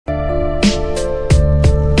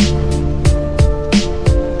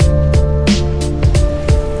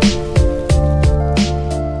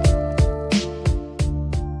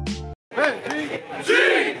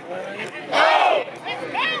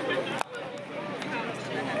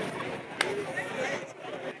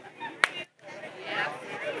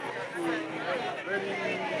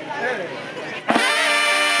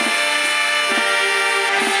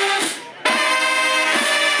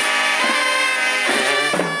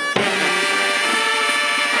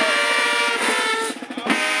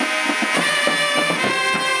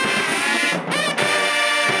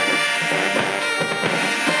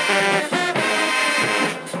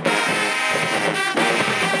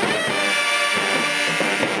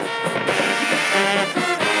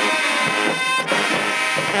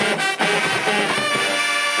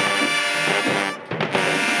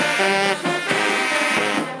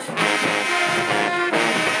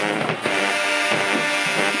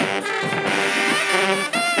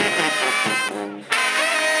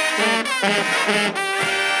Plaquemine,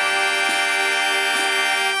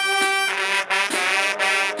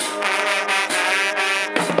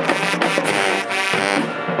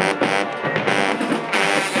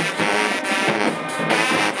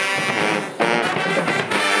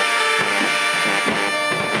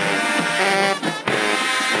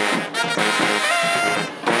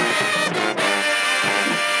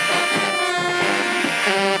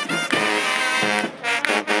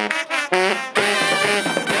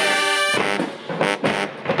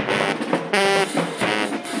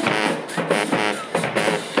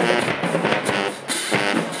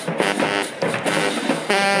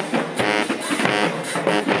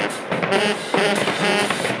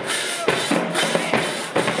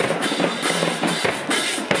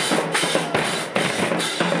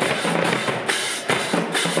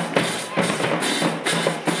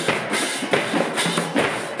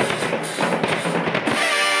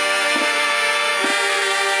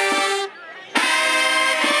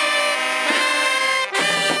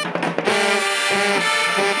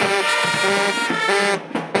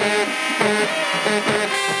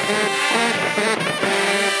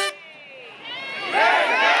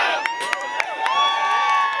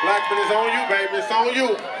 it's on you, baby. It's on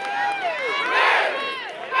you.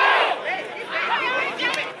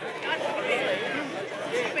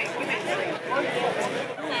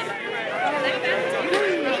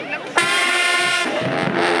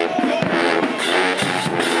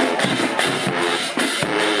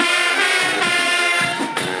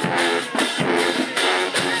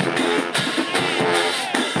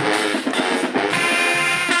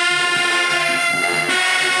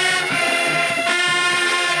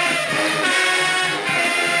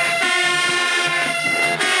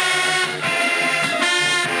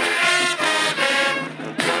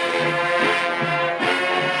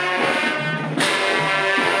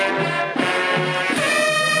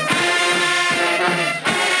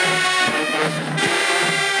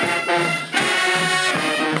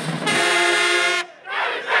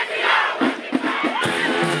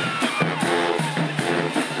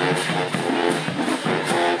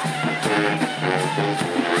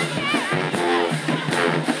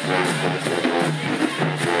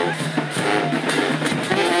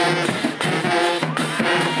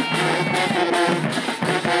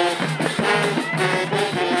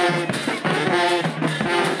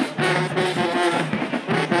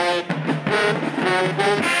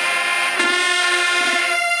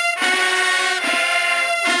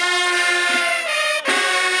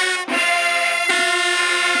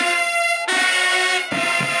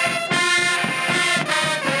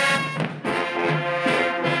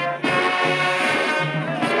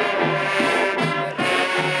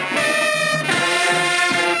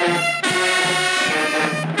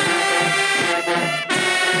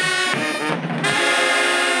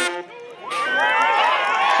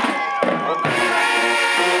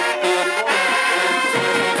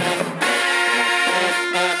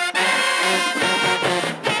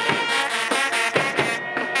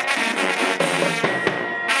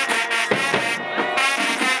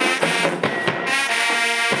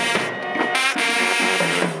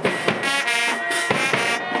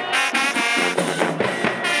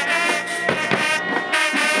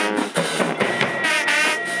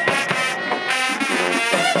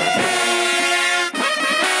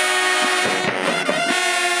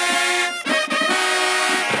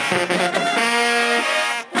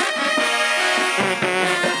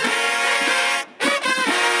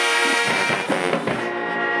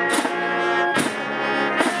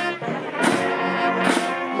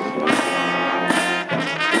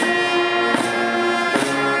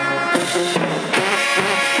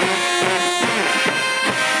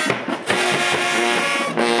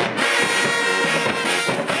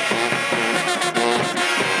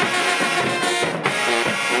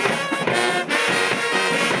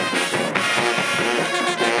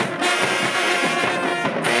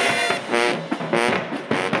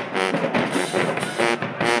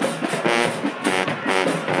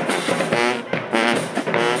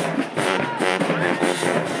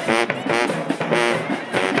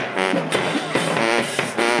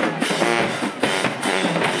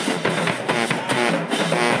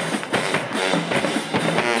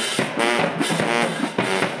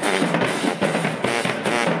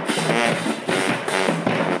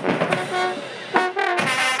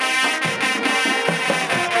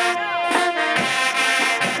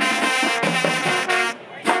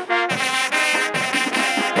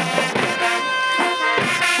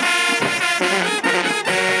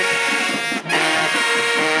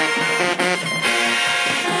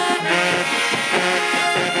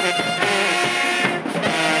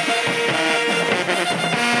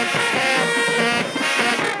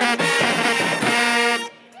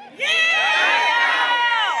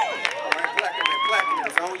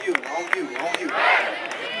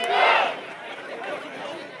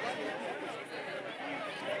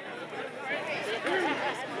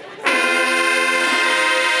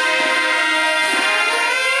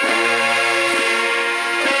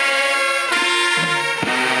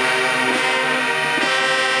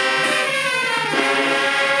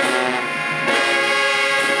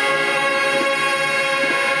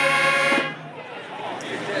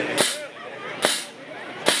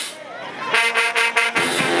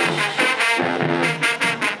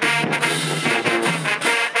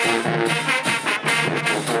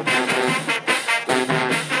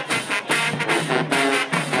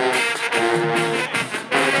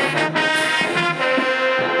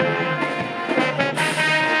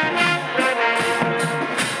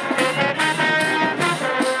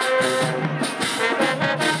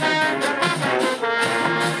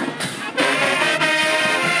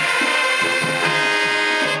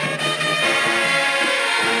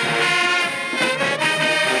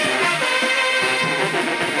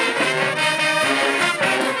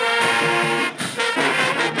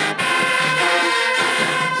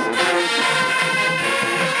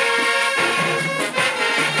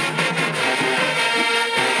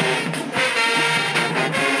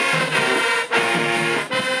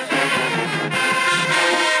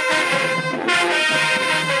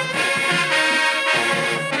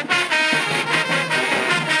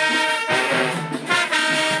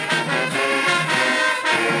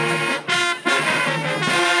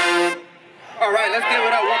 right, let's give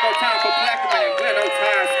it up one more time for Plaquemine and Glen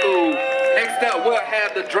High School. Next up, we'll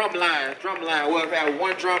have the drum line. We'll have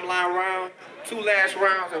one drum line round, 2 last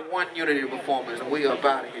rounds, and 1 unity performance, and we up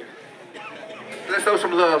out of here. Let's show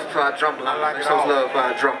some love for our drum line. Let's show some love for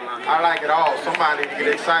our drum line. I like it all. Somebody get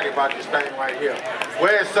excited about this thing right here.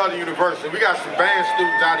 We're at Southern University. We got some band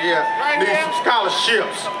students out here need some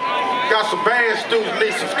scholarships. Got some band students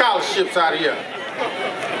need some scholarships out here.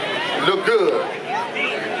 Look good.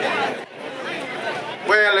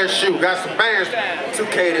 Well, let's shoot. Got some bands. 2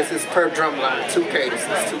 cadences per drum line. 2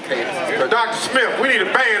 cadences. 2 cadences per. Dr. Smith, we need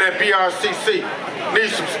a band at BRCC. Need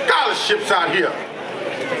some scholarships out here.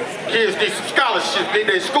 Kids need some scholarships, need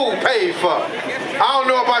their school paid for. I don't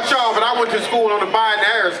know about y'all, but I went to school on the Biden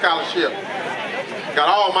Harris scholarship. Got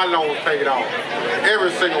all my loans paid off.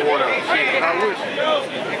 Every single one of them.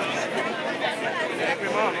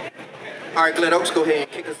 All right, Glen Oaks, go ahead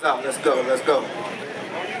and kick us out. Let's go, let's go.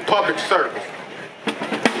 Public service.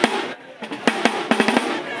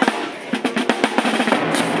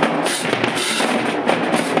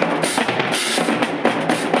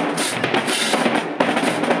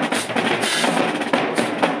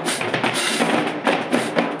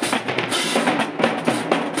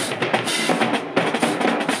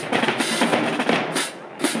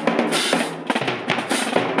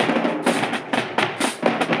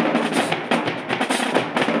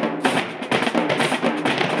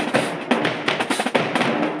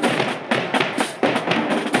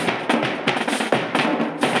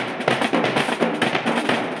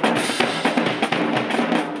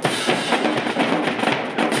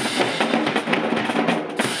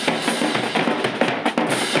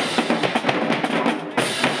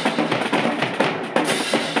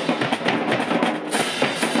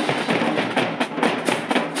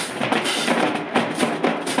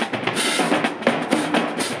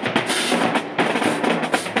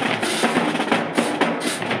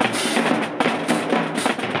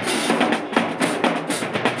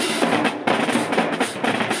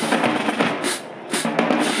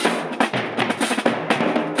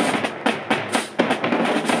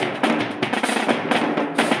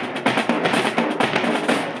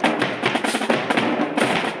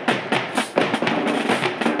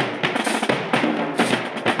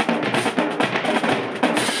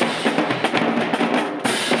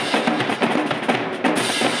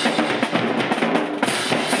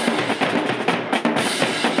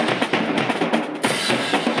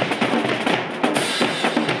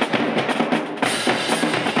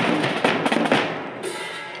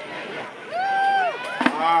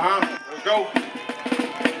 Let's go.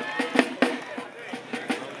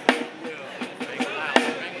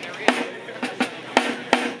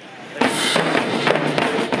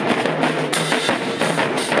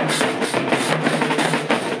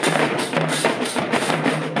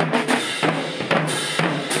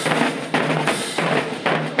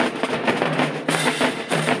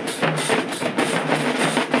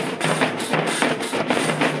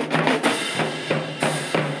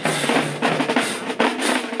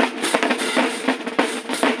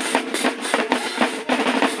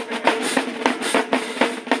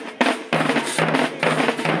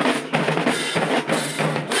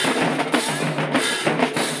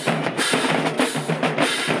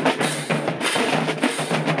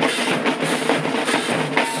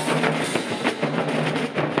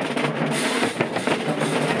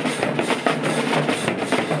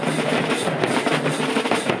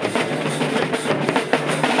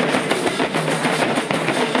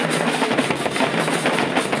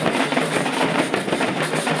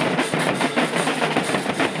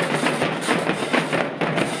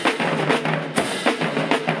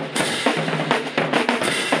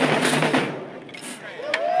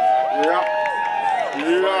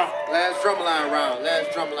 Last drumline round.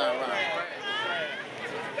 Last drumline round.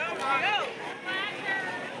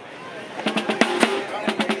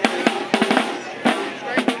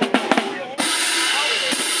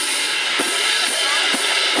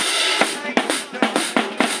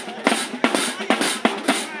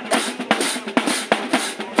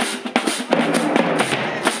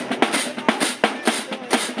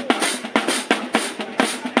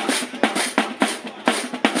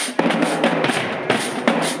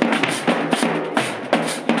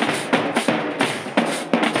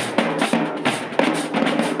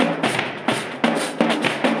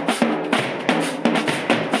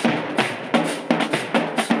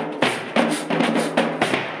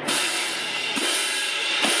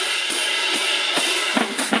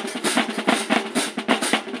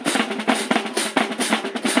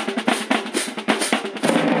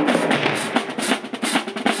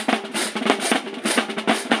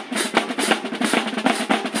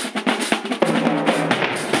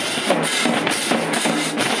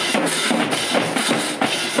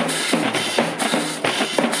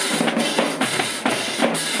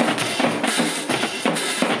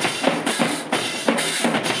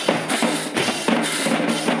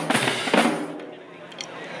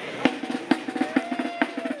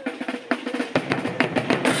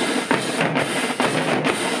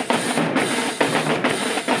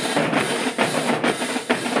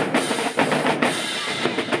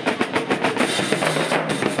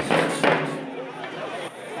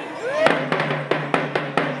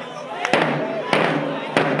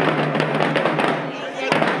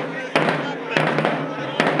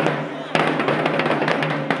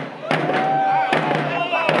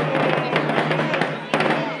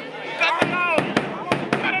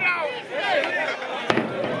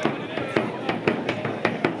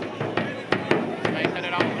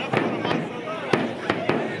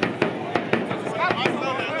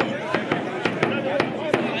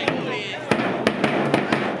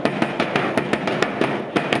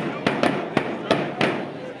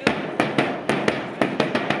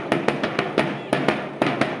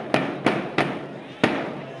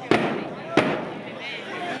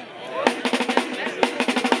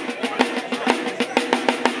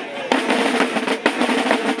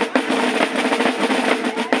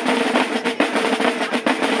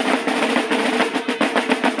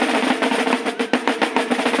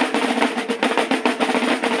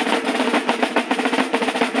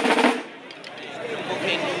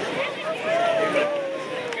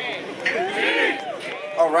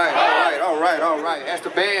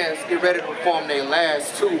 ready to perform their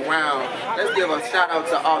last 2 rounds. Let's give a shout out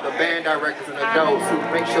to all the band directors and adults who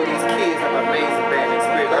make sure these kids have an amazing band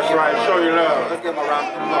experience. That's right, show your love. Let's give them a round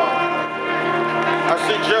of applause. I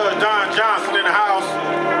see Judge Don Johnson in the house.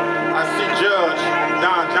 I see Judge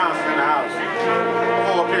Don Johnson in the house.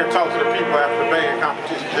 Come up here and talk to the people after the band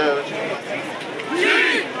competition, Judge.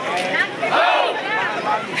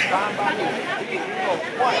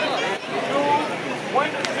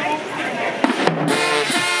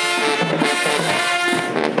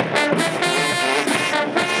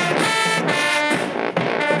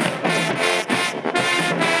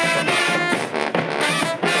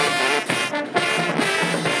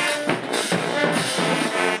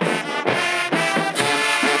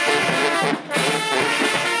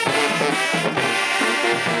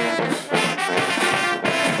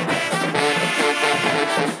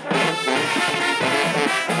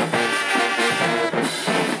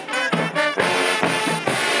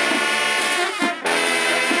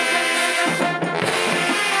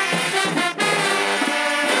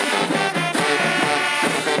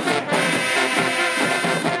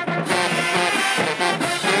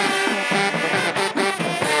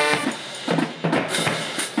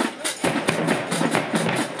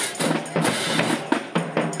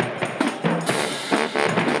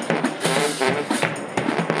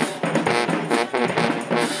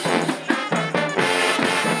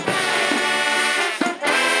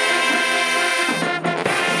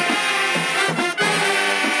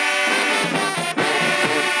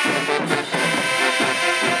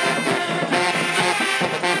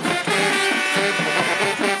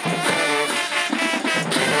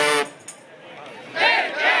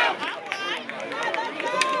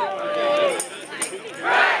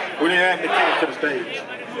 We need to add the to the stage.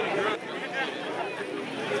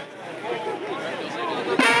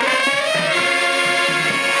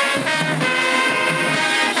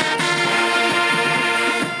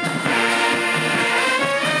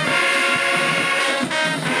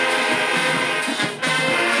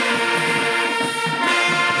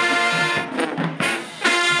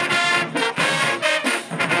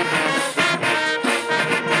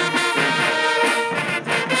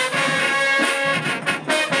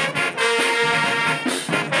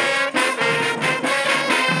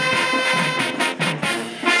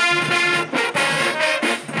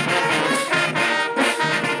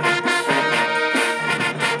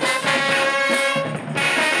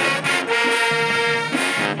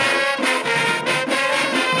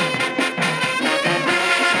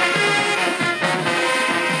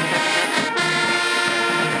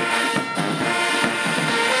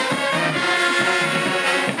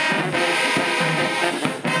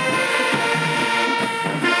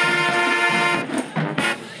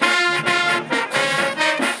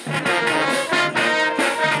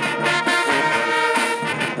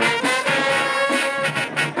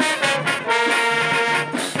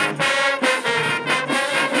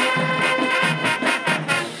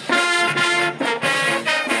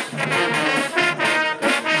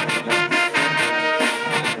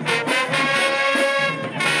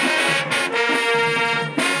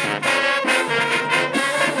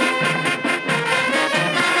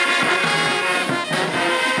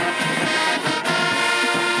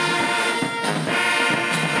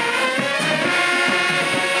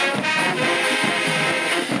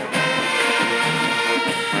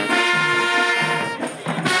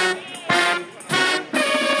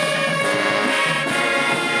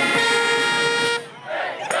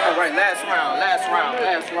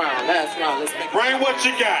 Last round. Let's make Bring what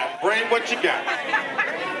you got. Bring what you got.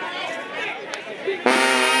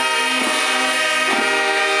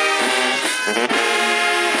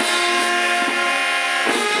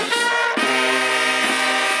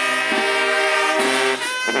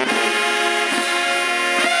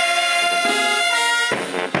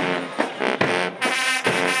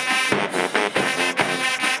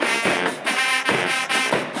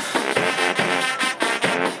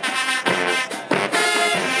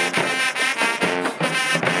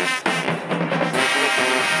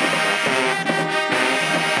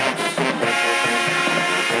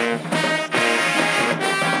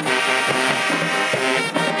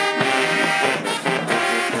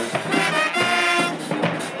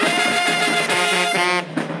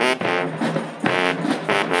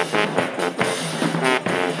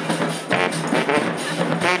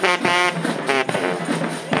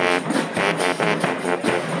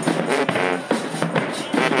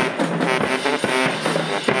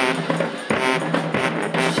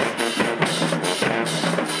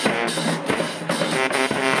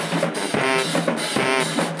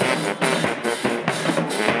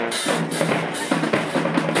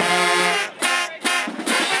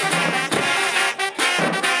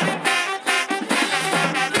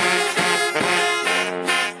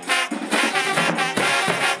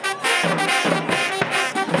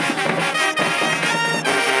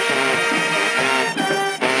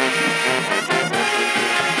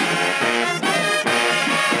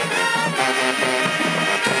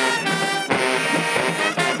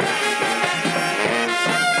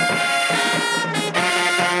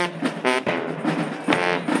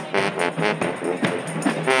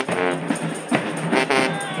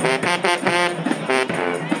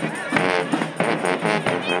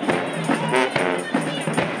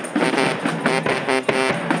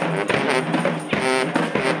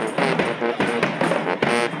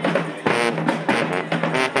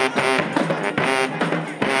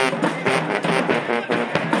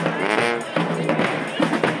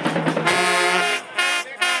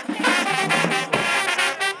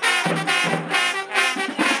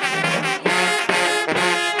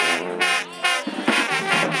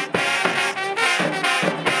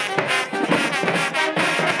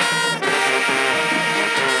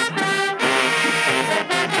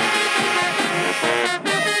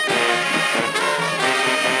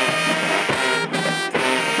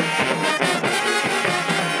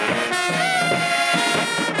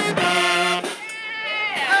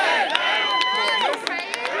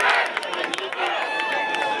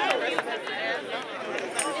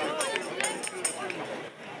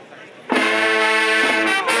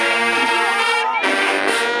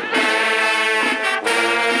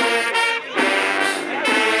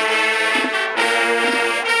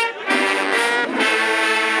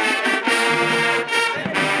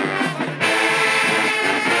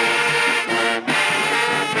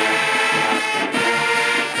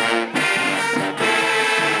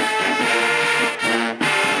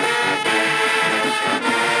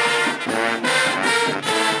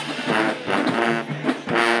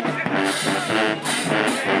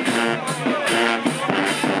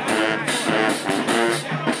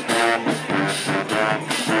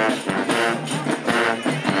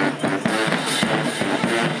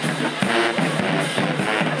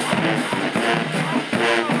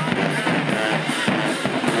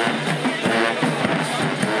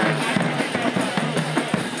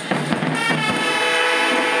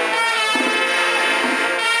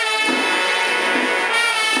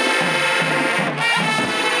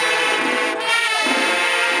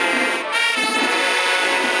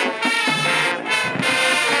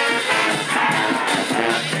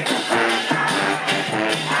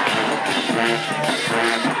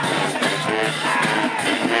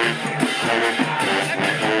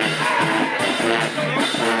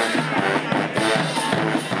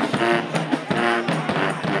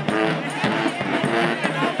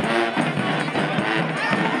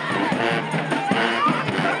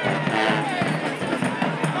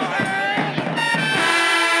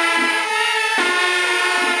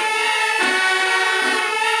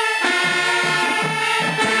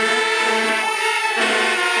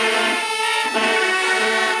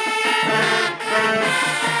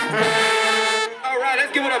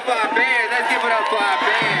 Let's give it up for our band.